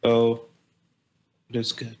Oh, it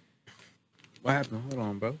is good. What happened? Hold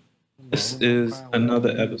on, bro. This is another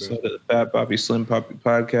episode of the Fat Poppy Slim Poppy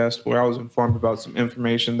podcast, where I was informed about some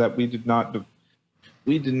information that we did not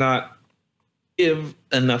give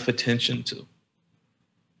enough attention to.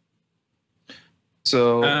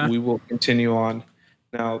 So we will continue on.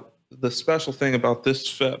 Now, the special thing about this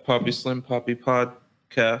Fat Poppy Slim Poppy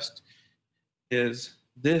podcast is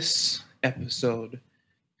this episode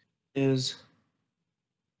is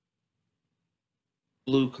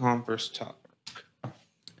Blue Converse topic.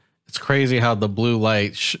 It's crazy how the blue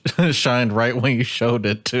light shined right when you showed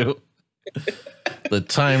it too. The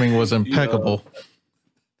timing was impeccable.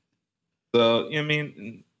 So, I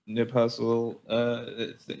mean, Nip Hustle,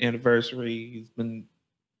 it's the anniversary. He's been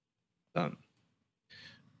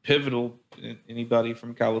pivotal in anybody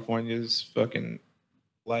from California's fucking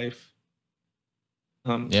life.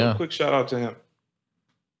 So a quick shout out to him.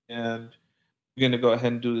 And we're going to go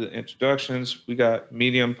ahead and do the introductions. We got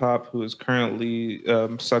Medium Pop, who is currently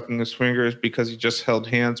sucking his fingers because he just held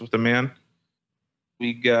hands with a man.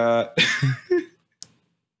 We got...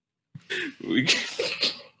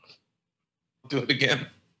 do it again.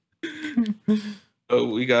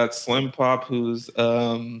 We got Slim Pop, who's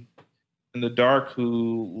in the dark,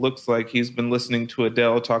 who looks like he's been listening to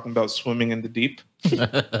Adele talking about swimming in the deep.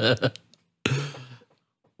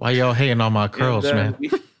 Why y'all hating on my curls, man?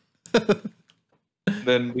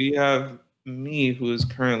 Then we have me, who is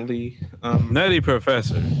currently Nutty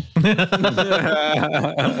Professor.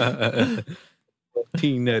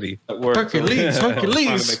 Team Nutty. Hercules. Yeah.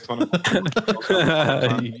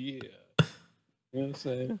 You know what I'm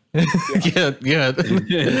saying?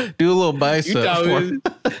 Yeah. Do a little bicep.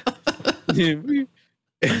 Shit.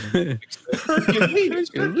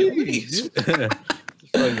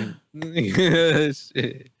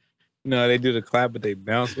 You know how they do the clap, but they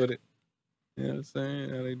bounce with it. You know what I'm saying?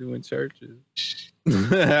 How they do in churches.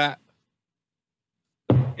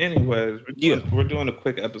 Anyways, we're doing a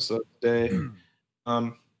quick episode today.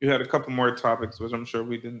 You had a couple more topics, which I'm sure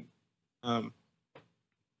we didn't. Which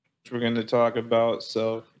we're going to talk about.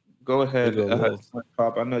 So go ahead,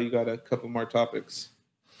 Pop. I know you got a couple more topics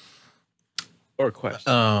or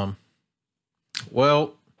questions.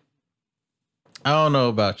 Well, I don't know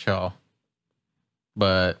about y'all,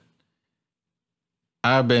 but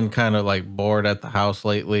I've been kind of like bored at the house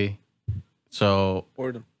lately. So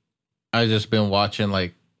boredom. I just been watching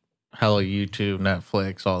like hella YouTube,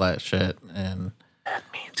 Netflix, all that shit, and that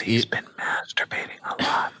means he's been masturbating a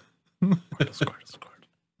lot. Squirt.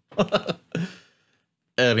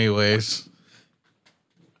 Anyways,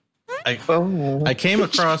 I came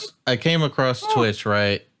across Twitch,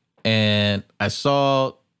 right? And I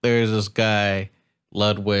saw there's this guy,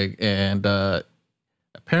 Ludwig, and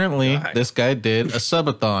apparently this guy did a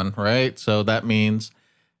subathon, right? So that means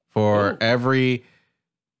for every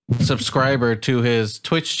subscriber to his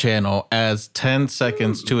Twitch channel adds 10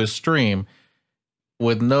 seconds to his stream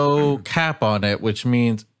with no cap on it, which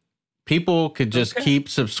means people could just keep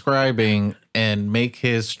subscribing and make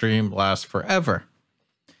his stream last forever.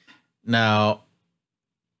 Now,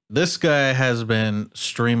 this guy has been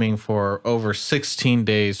streaming for over 16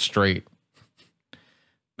 days straight.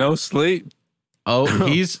 No sleep. Oh,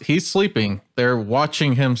 he's sleeping. They're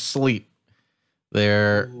watching him sleep.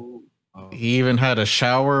 He even had a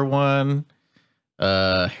shower one,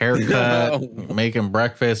 haircut, making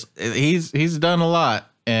breakfast. He's done a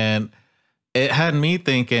lot, and it had me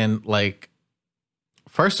thinking, like,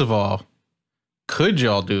 first of all, could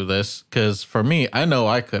y'all do this? Because for me, I know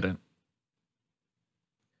I couldn't.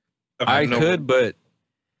 I could, but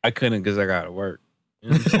I couldn't because I got to work. You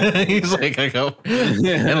know He's like, I go,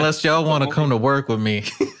 unless y'all want to come to work with me.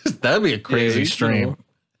 That'd be a crazy stream.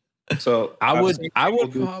 So I would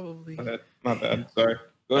probably. My bad. Sorry.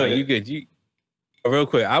 Go ahead. You good? Real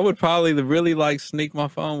quick. I would probably really like sneak my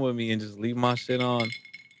phone with me and just leave my shit on.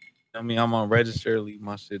 I mean, I'm on register, leave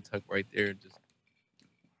my shit tucked right there, and just.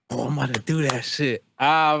 Oh, I'm about to do that shit.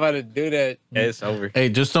 I'm about to do that. It's over. Hey,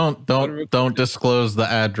 just don't disclose the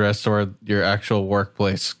address or your actual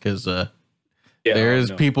workplace, because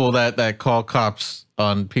there's people that call cops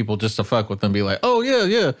on people just to fuck with them. Be like, oh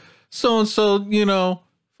yeah, so and so,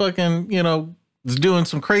 fucking, is doing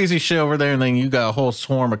some crazy shit over there, and then you got a whole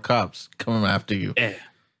swarm of cops coming after you. Yeah.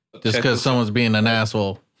 Just because someone's being an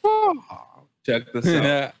asshole. Check this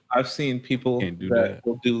out. I've seen people that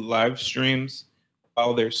will do live streams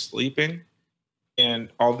while they're sleeping, and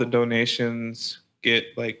all the donations get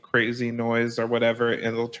like crazy noise or whatever,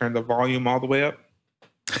 and they'll turn the volume all the way up.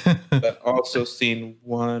 But also seen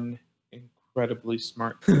one incredibly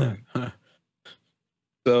smart person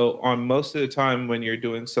So on most of the time when you're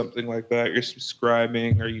doing something like that, you're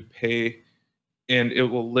subscribing or you pay, and it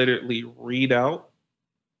will literally read out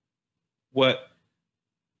what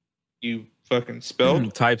you fucking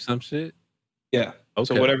spelled. Type some shit. Yeah.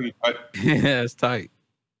 Okay. So whatever you type. Yeah, it's tight.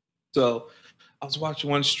 So I was watching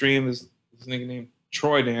one stream, this nigga named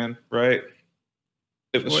Troy Dan, right?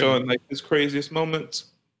 It was showing like his craziest moments.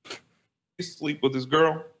 He sleep with his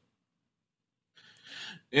girl.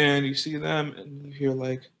 And you see them and you hear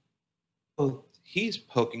like, oh, he's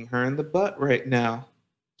poking her in the butt right now.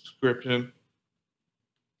 Description.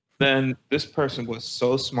 Then this person was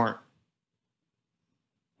so smart.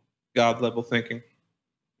 God level thinking.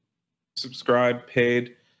 Subscribed,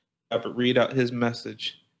 paid, have it read out his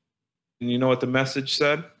message. And you know what the message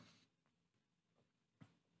said?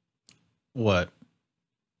 What?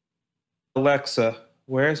 Alexa,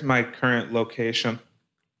 where's my current location?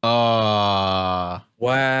 Wow,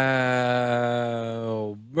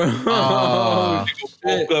 bro.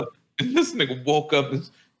 This nigga woke up and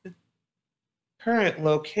current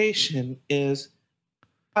location is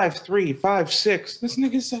 5356. This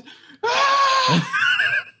nigga said, ah!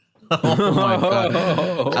 Oh my god.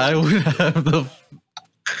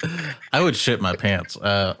 I would shit my pants.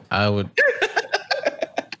 I'd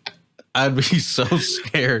be so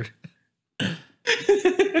scared.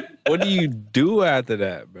 What do you do after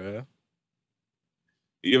that, bro?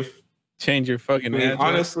 You change your fucking address?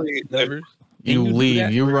 Honestly, you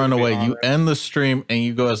leave, you run away, you end the stream, and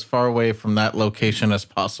you go as far away from that location as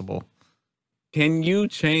possible. Can you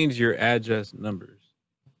change your address numbers?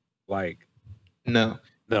 Like, no.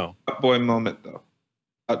 Hot boy moment though.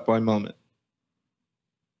 Hot boy moment.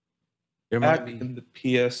 There Back might be in the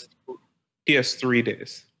PS3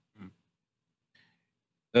 days.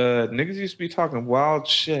 Niggas used to be talking wild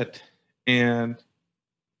shit, and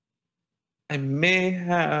I may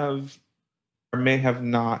have or may have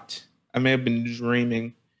not. I may have been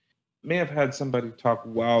dreaming. May have had somebody talk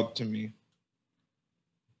wild to me.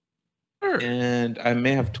 Sure. And I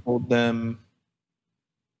may have told them,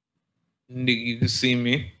 you can see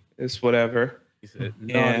me. It's whatever. He said,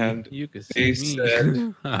 and you can see me.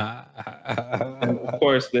 Said, and of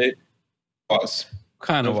course they was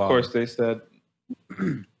kind of. Of course they said,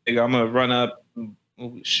 hey, I'm gonna run up,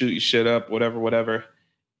 shoot your shit up, whatever.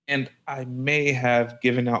 And I may have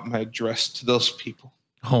given out my address to those people.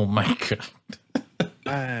 Oh my god!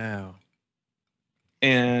 Wow.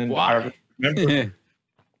 And why? I remember.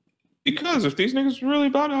 Because if these niggas really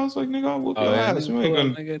about it, I was like, nigga, I'll whoop your ass. You ain't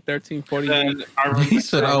gonna. Nigga, 1340. He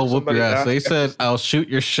said, I'll whoop your ass. They said, I'll shoot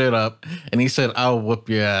your shit up. And he said, I'll whoop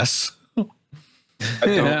your ass. I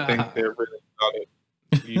don't think they're really about it.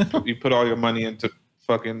 You put all your money into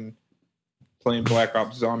fucking playing Black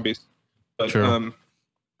Ops Zombies. But True.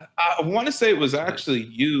 I want to say it was actually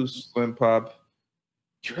you, Slim Pop.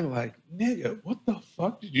 You're like, nigga, what the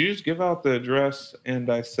fuck? Did you just give out the address?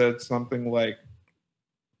 And I said something like,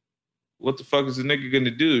 what the fuck is the nigga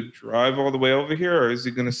gonna do? Drive all the way over here, or is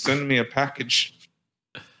he gonna send me a package?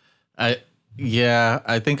 I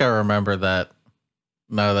think I remember that.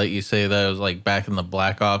 Now that you say that, it was like back in the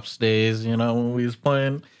Black Ops days, you know, when we was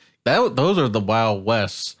playing. Those are the Wild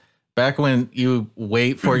Wests. Back when you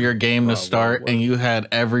wait for your game to start and you had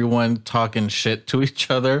everyone talking shit to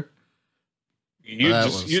each other. You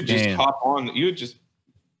just hop on. You just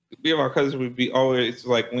we have our cousins would be always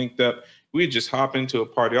like linked up. We just hop into a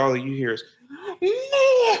party. All you hear is,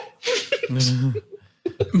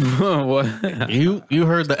 what? You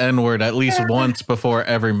heard the N-word at least once before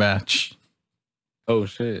every match. Oh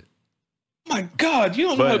shit! Oh my God, you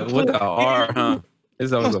don't know how to play with the R, huh?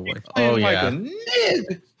 It's always a way. Oh yeah. Like a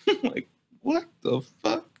nigga. Like what the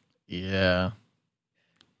fuck? Yeah.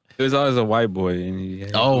 It was always a white boy, and he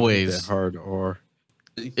had always that hard R.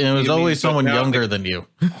 It was always someone younger than you.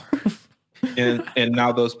 And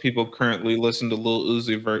now those people currently listen to Lil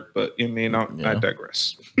Uzi Vert, but you mean I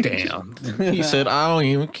digress. Damn. He said, I don't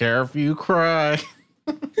even care if you cry.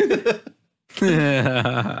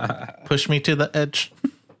 Push me to the edge.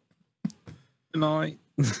 Tonight.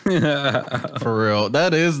 For real.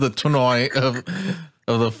 That is the tonight of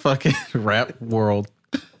the fucking rap world.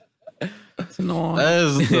 Tonight. That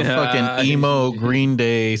is the fucking emo Green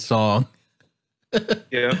Day song.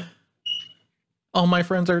 Yeah. All my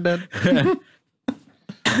friends are dead.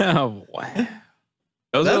 Oh, wow.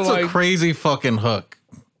 That's a crazy fucking hook.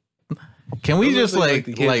 Can we just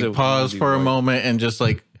like pause for a moment and just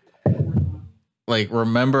like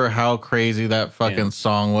remember how crazy that fucking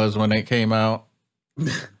song was when it came out?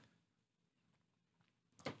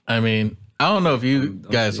 I mean, I don't know if you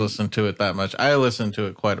guys listen to it that much. I listen to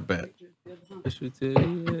it quite a bit.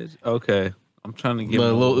 Okay. I'm trying to get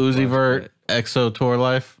the little Uzi Vert EXO tour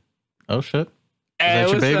life. Oh shit. Hey,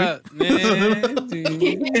 Is that your what's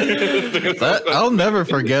baby? up, man? I'll never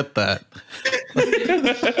forget that.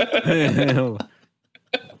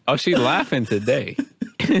 Oh, she's laughing today.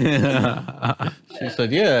 She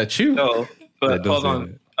said, "Yeah, chew." No, but hold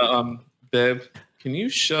on, Babe. Can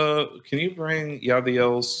you bring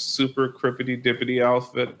Yadiel's super crippity dippity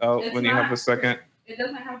outfit out when you have a second? It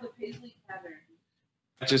doesn't have the paisley pattern.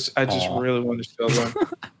 I just really want to show them.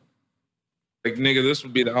 Like, nigga, this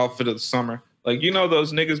would be the outfit of the summer. Like, you know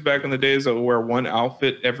those niggas back in the days that would wear one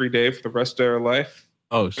outfit every day for the rest of their life?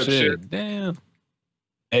 Oh shit! Damn.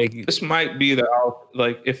 Hey, this might be the outfit.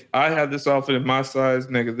 Like, if I had this outfit in my size,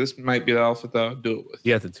 nigga, this might be the outfit that I would do it with.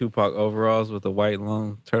 You got the Tupac overalls with the white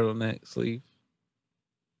long turtleneck sleeve.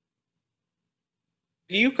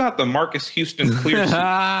 You got the Marcus Houston clear suit.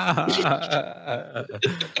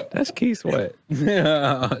 That's Keith Sweat. By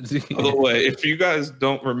the way, if you guys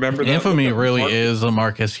don't remember that, Infamy really is a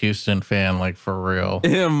Marcus Houston fan, like for real.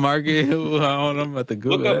 Yeah, Marcus. I'm about to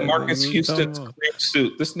Google. Look up Marcus Houston's clear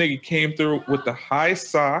suit. This nigga came through with the high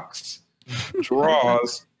socks,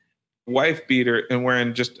 drawers, wife beater, and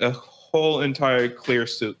wearing just a whole entire clear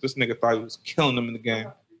suit. This nigga thought he was killing him in the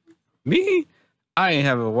game. Me? I ain't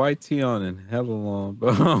have a white tee on in hella long,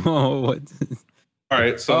 bro. What? All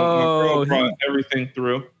right, so my girl brought everything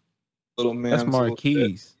through. Little man. That's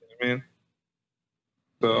Marquise. You know what I mean?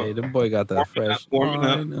 So, hey, the boy got that fresh.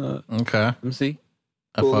 Warming up. Okay. Let me see.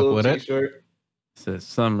 I fuck with t-shirt. it. It says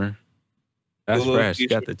summer. That's fresh. T-shirt.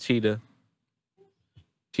 Got the cheetah.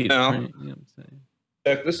 Now, print. You know what I'm saying?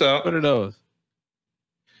 Check this out. What are those?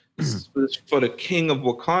 This is for the king of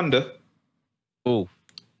Wakanda. Ooh.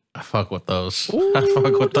 I fuck with those. Ooh, I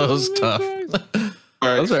fuck with those tough. All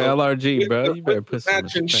right, those are LRG, bro. You better put some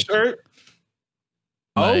matching shirt.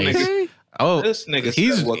 Okay. Oh, this nigga.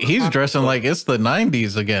 He's dressing like it's the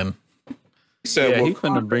 90s again. He said, yeah, he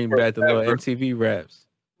finna bring back the little MTV raps.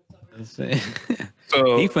 So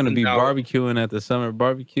he finna be barbecuing at the summer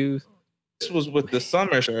barbecues. This was with the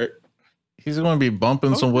summer shirt. He's gonna be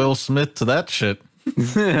bumping some Will Smith to that shit.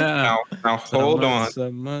 now hold on.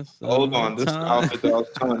 Hold on. This outfit that I was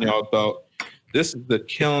telling y'all about. This is the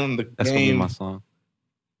killing the That's game. Gonna be my song.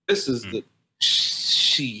 This is the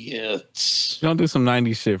shit. Don't do some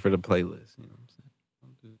 90s shit for the playlist. You know what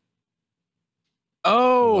I'm saying?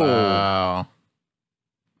 Oh wow,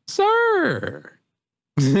 sir.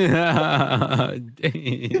 Give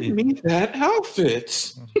me that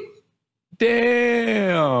outfit.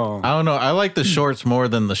 Damn. I don't know. I like the shorts more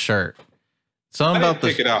than the shirt. Something about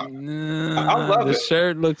pick it out. I love the it.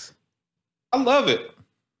 shirt looks. I love it.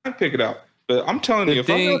 I pick it out, but I'm telling you, if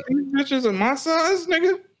I got these bitches in my size,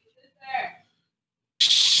 nigga.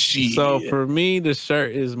 Shit. So for me, the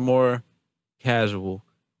shirt is more casual.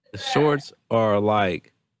 The shorts are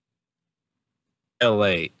like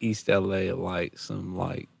LA, East LA, like some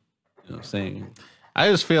like, you know what I'm saying? I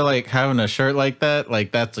just feel like having a shirt like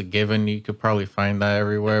that's a given. You could probably find that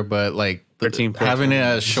everywhere, but like having it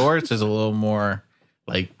as shorts is a little more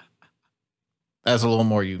like that's a little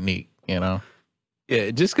more unique, you know? Yeah,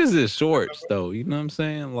 just because it's shorts though, you know what I'm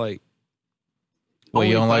saying? Like, well,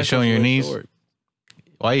 you don't like showing your knees? Shorts.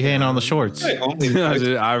 Why are you hating on the shorts? I take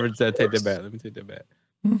that back. Let me take that back.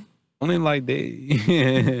 Only like they.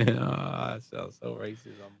 I sound so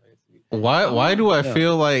racist. Why do I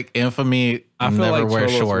feel like Infamy never wear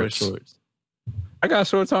shorts? I got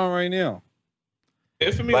shorts on right now.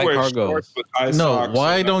 Infamy wears shorts with high socks.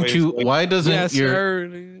 Why don't you? Why doesn't your?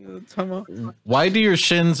 Why do your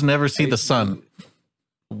shins never see the sun?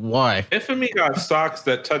 Why? Infamy got socks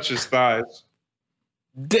that touch his thighs.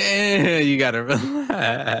 Damn, you gotta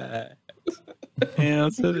relax.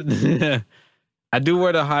 I do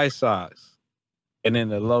wear the high socks, and then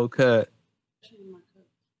the low cut.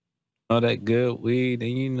 All that good weed,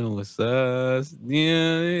 and you know what's us.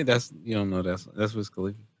 Yeah, that's you don't know that's Wiz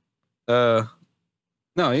Khalifa.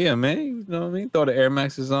 No, yeah, man. You know what I mean? Throw the Air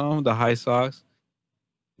Maxes on, the high socks.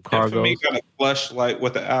 Infamy got a fleshlight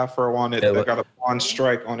with the afro on it that got a pawn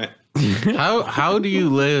strike on it. How do you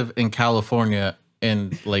live in California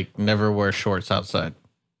and like never wear shorts outside?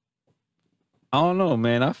 I don't know,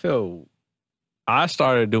 man. I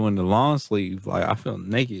started doing the long sleeve. Like I feel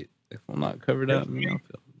naked if I'm not covered up. Man, I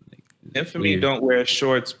feel naked. Infamy don't wear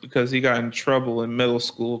shorts because he got in trouble in middle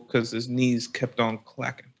school because his knees kept on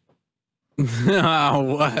clacking.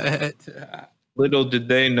 What? Little did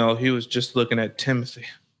they know he was just looking at Timothy.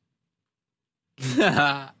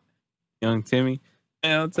 Young Timmy.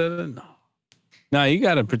 And I'll tell you, no, you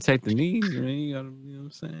gotta protect the knees, man. You gotta, you know what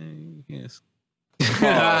I'm saying? Yes.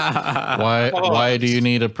 Why do you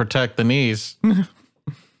need to protect the knees?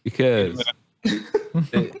 Because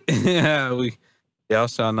Y'all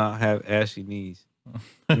shall not have ashy knees.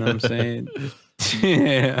 You know what I'm saying?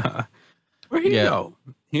 Yeah. Where he go?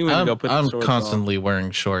 He went to go put the shorts constantly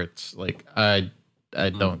wearing shorts. Like I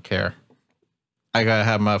don't care. I gotta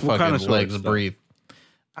have my fucking legs breathe.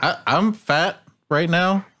 I'm fat right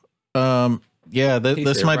now. Yeah,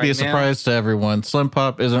 this might be a surprise to everyone. Slim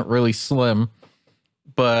Pop isn't really slim,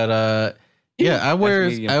 but yeah, I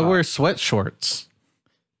wear sweat shorts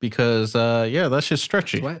because yeah, that's just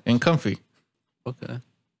stretchy and comfy. Okay.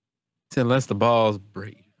 Unless the balls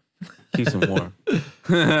breathe. Keeps them warm.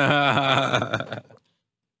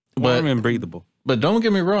 Warm and breathable. But don't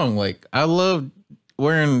get me wrong, like I love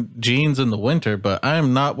wearing jeans in the winter, but I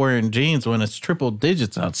am not wearing jeans when it's triple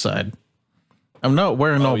digits outside. I'm not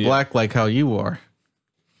wearing black like how you are.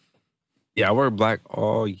 Yeah, I wear black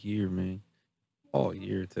all year, man. All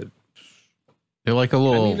year. You're like a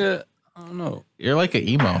little. I don't know. You're like an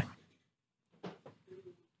emo.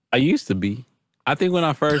 I used to be. I think when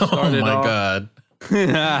I first started off. Oh my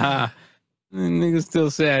God. Niggas still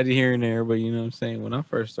sad here and there, but you know what I'm saying? When I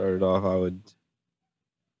first started off, I would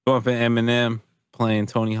go up in Eminem playing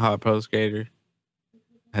Tony Hawk Pro Skater.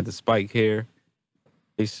 I had the spike hair.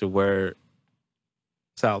 I used to wear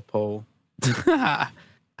South Pole. I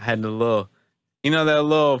had the little, you know, that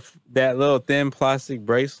little thin plastic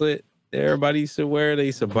bracelet that everybody used to wear. They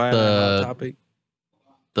used to buy it on Hot Topic.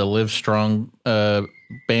 The Live Strong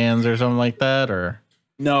bands or something like that, or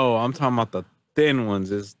no, I'm talking about the thin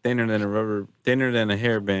ones. It's thinner than a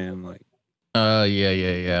hairband. Like,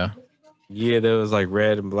 yeah. Yeah, there was like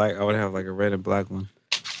red and black. I would have like a red and black one.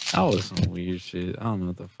 That was some weird shit. I don't know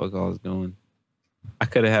what the fuck I was doing. I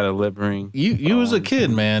could have had a lip ring. You was a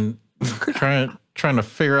kid, man, trying to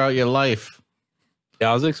figure out your life.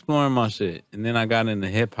 Yeah, I was exploring my shit, and then I got into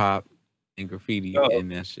hip hop and graffiti,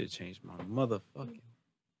 and that shit changed my motherfucking.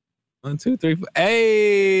 1, 2, 3, 4.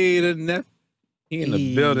 Hey, he in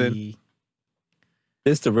the building.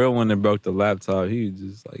 It's the real one that broke the laptop. He was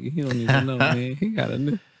just like, he don't even know, man. He got a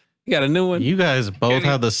new one. You guys both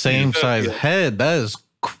have the same size head. That is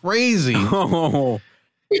crazy. Oh.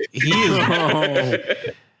 He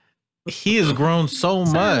has grown so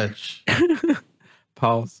much.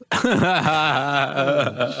 Pause.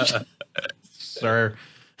 Sir.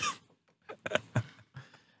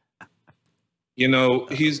 You know,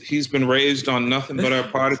 he's been raised on nothing but our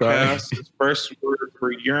podcast. His first word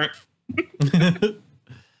for urine.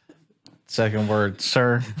 Second word,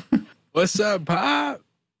 sir. What's up, Pop?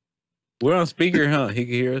 We're on speaker, huh? He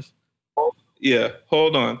can hear us. Yeah,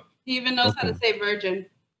 hold on. He even knows how to say virgin.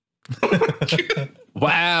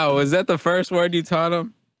 Wow, is that the first word you taught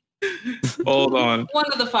him? Hold on.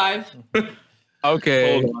 One of the 5.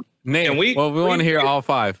 Okay. Hold on. Name. We want to hear all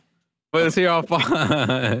 5. Let's hear all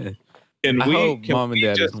 5. And I hope mom and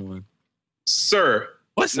dad is one. Sir,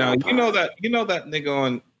 what's now up? you know that nigga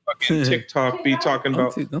on fucking TikTok be talking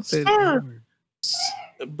about. Don't say sir,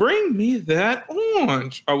 bring me that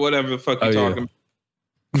orange or whatever the fuck you talking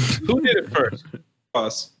about. Who did it first?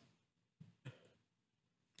 Us.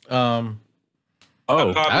 I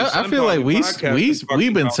feel like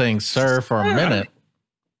we've been saying sir for a minute,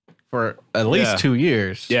 for at least 2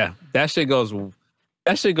 years. Yeah, that shit goes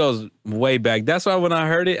way back. That's why when I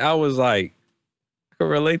heard it, I was like, I could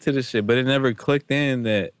relate to this shit, but it never clicked in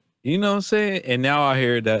that, you know what I'm saying? And now I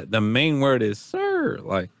hear that the main word is sir.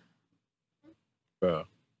 Like, bro.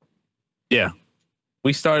 Yeah.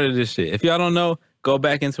 We started this shit. If y'all don't know, go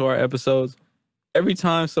back into our episodes. Every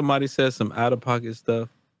time somebody says some out-of-pocket stuff,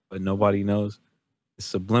 but nobody knows, it's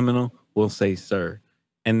subliminal, we'll say sir.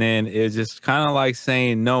 And then it's just kind of like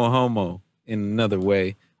saying no homo in another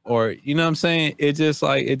way. Or, you know what I'm saying? It just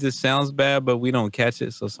sounds bad, but we don't catch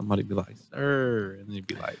it. So somebody be like, sir. And they'd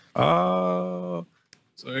be like, oh.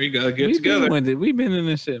 So you got to get together. We've been in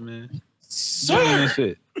this shit, man. Sir.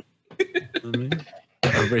 Been in this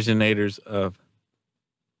shit. Originators of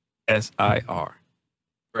SIR.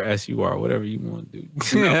 Or SUR, whatever you want to do.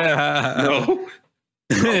 No.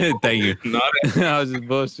 Thank you. Not I was just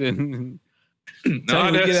bullshitting.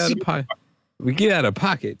 Not we get out of pocket. We get out of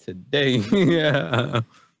pocket today. Yeah.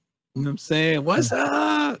 You know what I'm saying? What's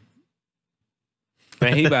up?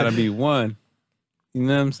 Man, he about to be one. You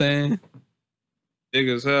know what I'm saying? big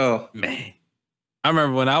as hell. Man. I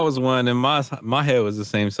remember when I was one and my head was the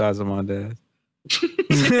same size as my dad's.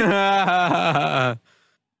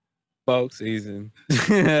 Folk season.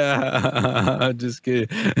 Just kidding.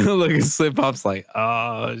 Look at Slip Hop's like,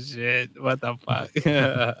 oh shit, what the fuck?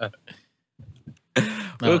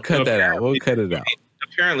 We'll cut that out. We'll cut it out.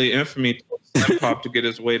 Apparently, Infamy told Slip Hop to get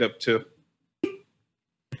his weight up too.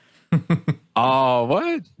 Oh,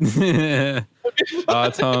 what? I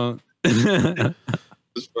told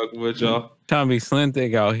Just fucking with y'all. Trying to be slim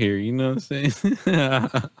thick out here, you know what I'm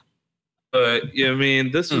saying? But yeah, I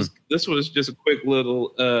mean, this was just a quick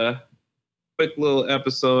little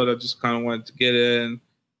episode. I just kind of wanted to get in,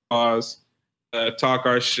 pause, talk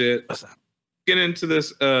our shit, get into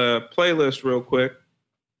this playlist real quick.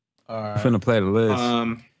 All right. I'm finna play the list.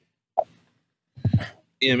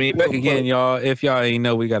 Yeah, I mean, again, y'all, if y'all ain't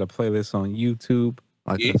know, we got a playlist on YouTube,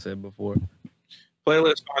 like I said before.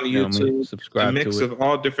 Playlist on YouTube. Subscribe a mix to it. of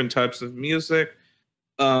all different types of music.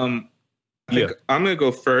 I think I'm gonna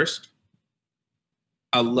go first.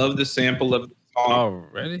 I love the sample of the song.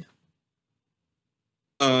 Already?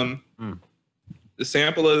 The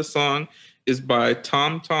sample of the song is by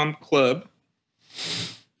Tom Tom Club.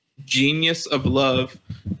 Genius of Love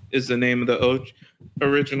is the name of the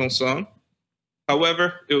original song.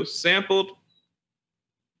 However, it was sampled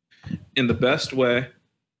in the best way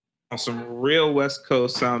on some real West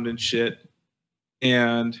Coast sounding shit.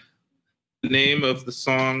 And the name of the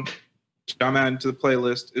song, which I'm adding to the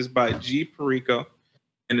playlist, is by G Perico,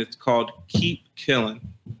 and it's called Keep Killin',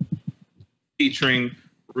 featuring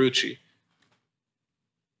Rucci.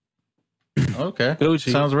 Okay.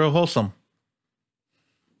 Rucci. Sounds real wholesome.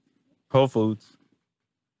 Whole Foods.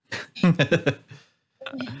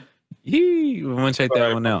 Yee, we're gonna check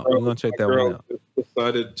that one out. We're gonna check that one out.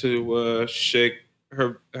 Decided to shake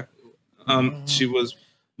her. She was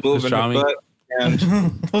moving her butt, and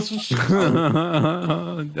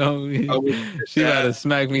she had to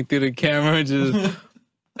smack me through the camera. Just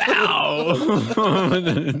ow!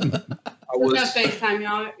 I was FaceTime.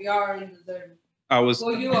 Y'all are in deserving.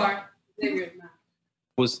 Well, you are. Xavier's not.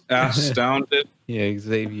 Was astounded. Yeah,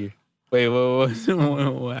 Xavier. Wait, what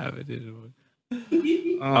happened?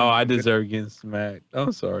 I deserve getting smacked.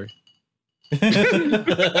 I'm sorry. You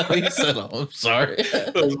said, I'm sorry.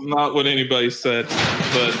 That's not what anybody said.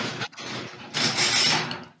 But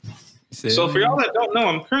so for y'all that don't know,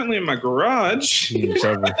 I'm currently in my garage.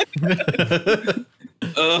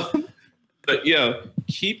 But yeah,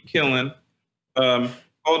 Keep Killin'.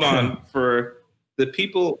 Hold on for the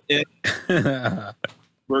people in.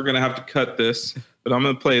 We're gonna have to cut this, but I'm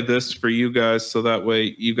gonna play this for you guys so that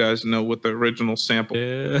way you guys know what the original sample.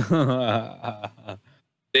 Yeah.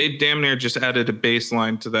 They damn near just added a bass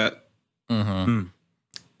line to that. Mm-hmm.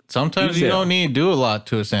 Sometimes you don't need to do a lot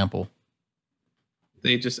to a sample.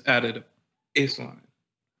 They just added a bass line.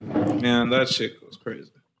 Man, that shit goes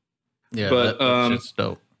crazy. Yeah, but that shit's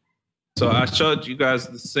dope. So I showed you guys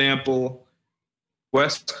the sample.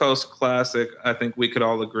 West Coast classic. I think we could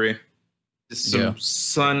all agree. Just some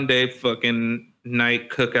Sunday fucking night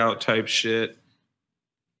cookout type shit.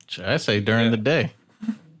 Should I say during the day?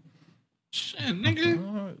 Shit,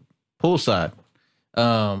 nigga. Poolside.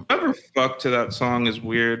 Whoever fuck to that song is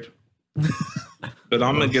weird. But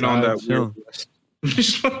I'm gonna get on that weird list.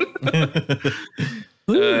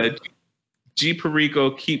 G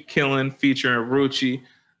Perico, Keep Killin', featuring Rucci.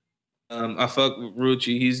 I fuck with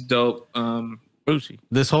Rucci. He's dope. Rucci.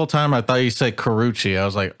 This whole time I thought you said Carucci. I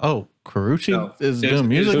was like, oh, Carucci is doing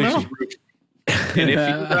music now? And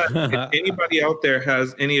if anybody out there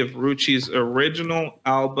has any of Rucci's original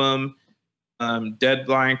album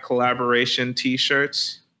Deadline collaboration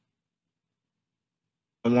t-shirts,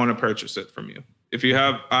 I want to purchase it from you. If you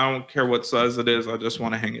have, I don't care what size it is, I just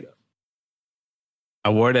want to hang it up. I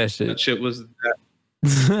wore that shit. That shit was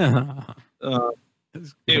that.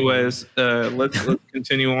 Anyways, let's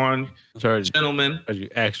continue on. Gentlemen, are you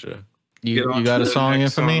extra? You got a song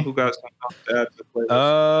in for me? Who got something to add to the playlist?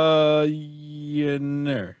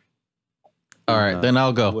 All right, then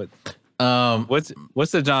I'll go.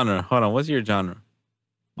 What's the genre? Hold on, what's your genre?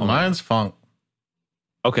 Mine's funk.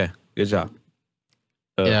 Okay, good job.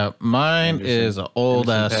 Yeah, mine is an old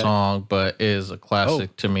ass song, but is a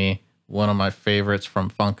classic to me. One of my favorites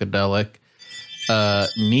from Funkadelic.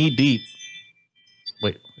 Knee Deep.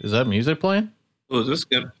 Wait, is that music playing? Oh, this is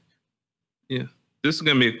gonna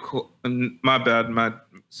be a cool. My bad.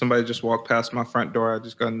 Somebody just walked past my front door. I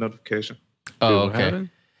just got a notification. Oh, okay.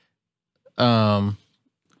 I'm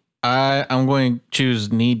going to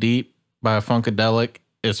choose Knee Deep by Funkadelic.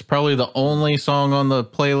 It's probably the only song on the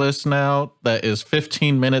playlist now that is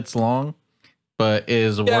 15 minutes long, but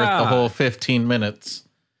is worth the whole 15 minutes.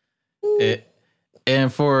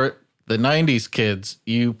 And for the 90s kids,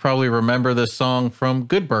 you probably remember this song from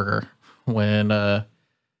Good Burger when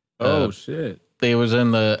shit, they was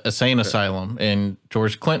in the insane asylum and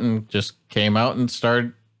George Clinton just came out and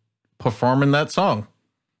started performing that song.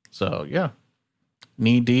 So yeah,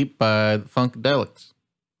 Knee Deep by the Funkadelics.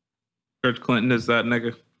 George Clinton is that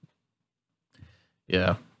nigga.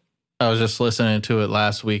 Yeah. I was just listening to it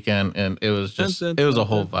last weekend, and it was a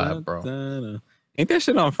whole vibe, bro. Ain't that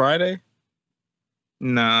shit on Friday?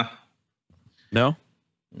 Nah. No?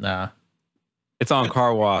 Nah. It's on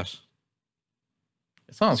Car Wash.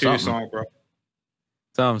 It's on Serious something. song,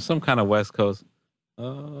 bro. Some kind of West Coast.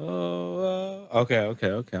 Okay.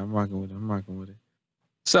 I'm rocking with it.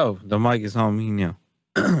 So the mic is on me now.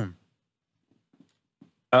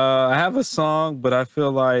 I have a song, but I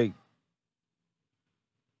feel like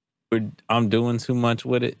I'm doing too much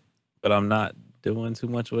with it, but I'm not doing too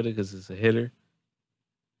much with it because it's a hitter.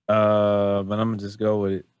 But I'm gonna just go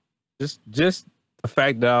with it. Just the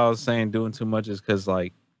fact that I was saying doing too much is because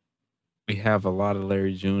like we have a lot of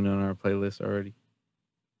Larry June on our playlist already.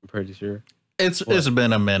 I'm pretty sure. It's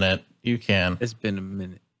been a minute. You can. It's been a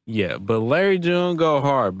minute. Yeah, but Larry June go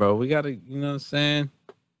hard, bro. We gotta, you know what I'm saying?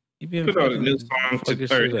 Put out a new song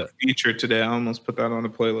to feature today. I almost put that on the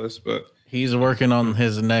playlist, but he's working on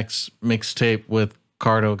his next mixtape with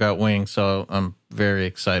Cardo Got Wings, so I'm very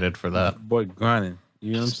excited for that. Boy, grinding.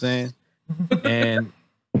 You know what I'm saying? And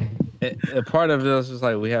a part of it is just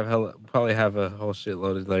like we probably have a whole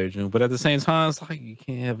shitload of Larry June, but at the same time, it's like you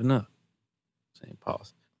can't have enough. Same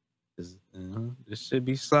pause. This should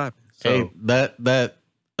be slapping. So, hey,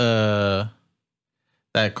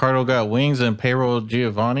 that Cardo Got Wings and Payroll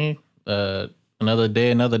Giovanni, Another Day,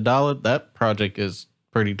 Another Dollar, that project is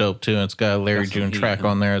pretty dope too. And it's got a Larry June track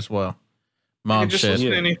on there as well. Mom shit.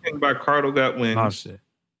 Listen to anything by Cardo Got Wings. Mom shit.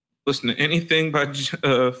 Listen to anything by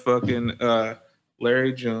fucking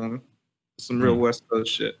Larry June. Some real West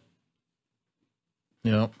Coast shit.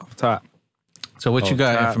 Yep. Off top. So what you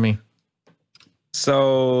got for me?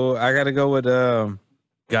 So I gotta go with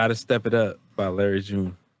Gotta Step It Up by Larry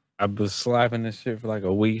June. I was slapping this shit for like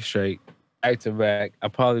a week straight, back to back. I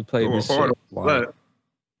probably played this shit.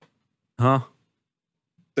 Huh?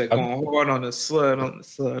 They're going hard on the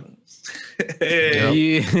slut,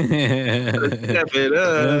 Hey, yeah. Step it up. You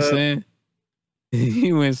know what I'm saying?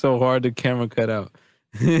 He went so hard the camera cut out.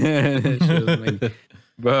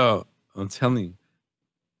 Bro, I'm telling you,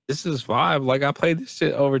 this is vibe. Like I played this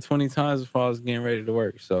shit over 20 times before I was getting ready to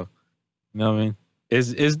work. So, you know what I mean?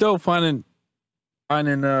 It's dope finding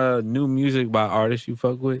new music by artists you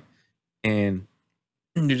fuck with, and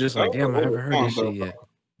you're just like, damn, I haven't heard this shit yet.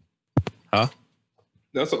 Huh?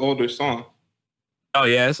 That's an older song. Oh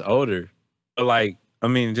yeah, it's older. But like, I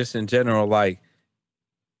mean, just in general, like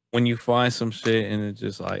when you find some shit and it's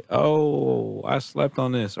just like, oh, I slept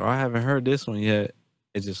on this, or I haven't heard this one yet.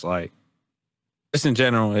 It's just like, just in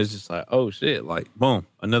general, it's just like, oh shit, like boom,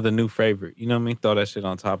 another new favorite. You know what I mean? Throw that shit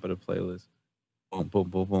on top of the playlist. Boom, boom,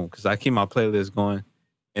 boom, boom. Because I keep my playlist going,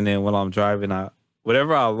 and then when I'm driving,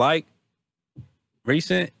 whatever I like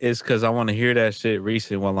recent is because I want to hear that shit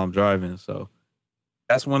recent while I'm driving. So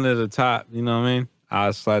that's one of the top. You know what I mean?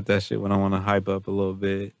 I slap that shit when I want to hype up a little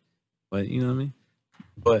bit, but you know what I mean.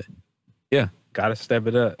 But yeah, gotta step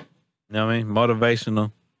it up. You know what I mean?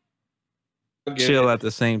 Motivational, chill at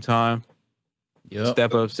the same time. Yep.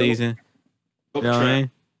 Step up season. You know what I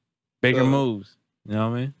mean? Bigger moves. You know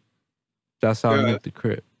what I mean? That's how I make the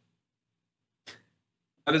crib.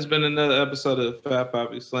 That has been another episode of the Fat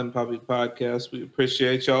Poppy Slim Poppy podcast. We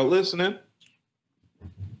appreciate y'all listening.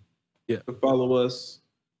 Yeah. Follow us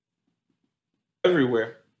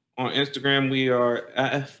everywhere. On Instagram, we are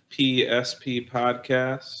FPSP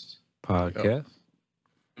Podcast. Podcast.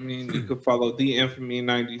 I mean, you could follow The Infamy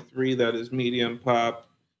 93. That is Medium Pop.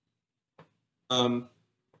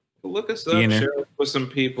 Look us up, share it with some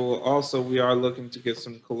people. Also, we are looking to get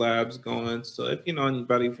some collabs going. So if you know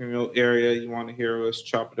anybody from your area, you want to hear us,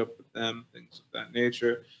 chop it up with them, things of that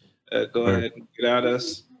nature, go ahead and get at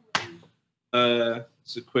us.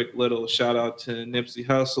 It's a quick little shout out to Nipsey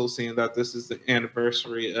Hussle, seeing that this is the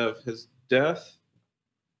anniversary of his death.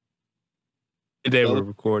 Today we're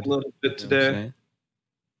recording a little bit today.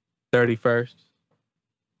 31st.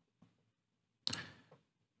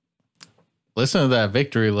 Listen to that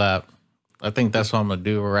victory lap. I think that's what I'm gonna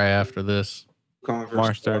do right after this.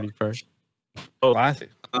 March 31st. Oh, classic.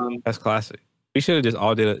 That's classic. We should have just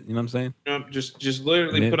all did it. You know what I'm saying? Just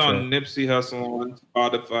literally put on Nipsey Hussle on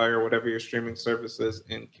Spotify or whatever your streaming service is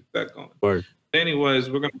and keep that going. Word. Anyways,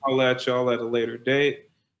 we're gonna holler at y'all at a later date.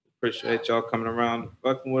 Appreciate y'all coming around and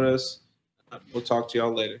fucking with us. We'll talk to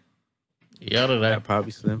y'all later. Y'all to that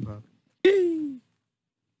Poppy Slim Poppy.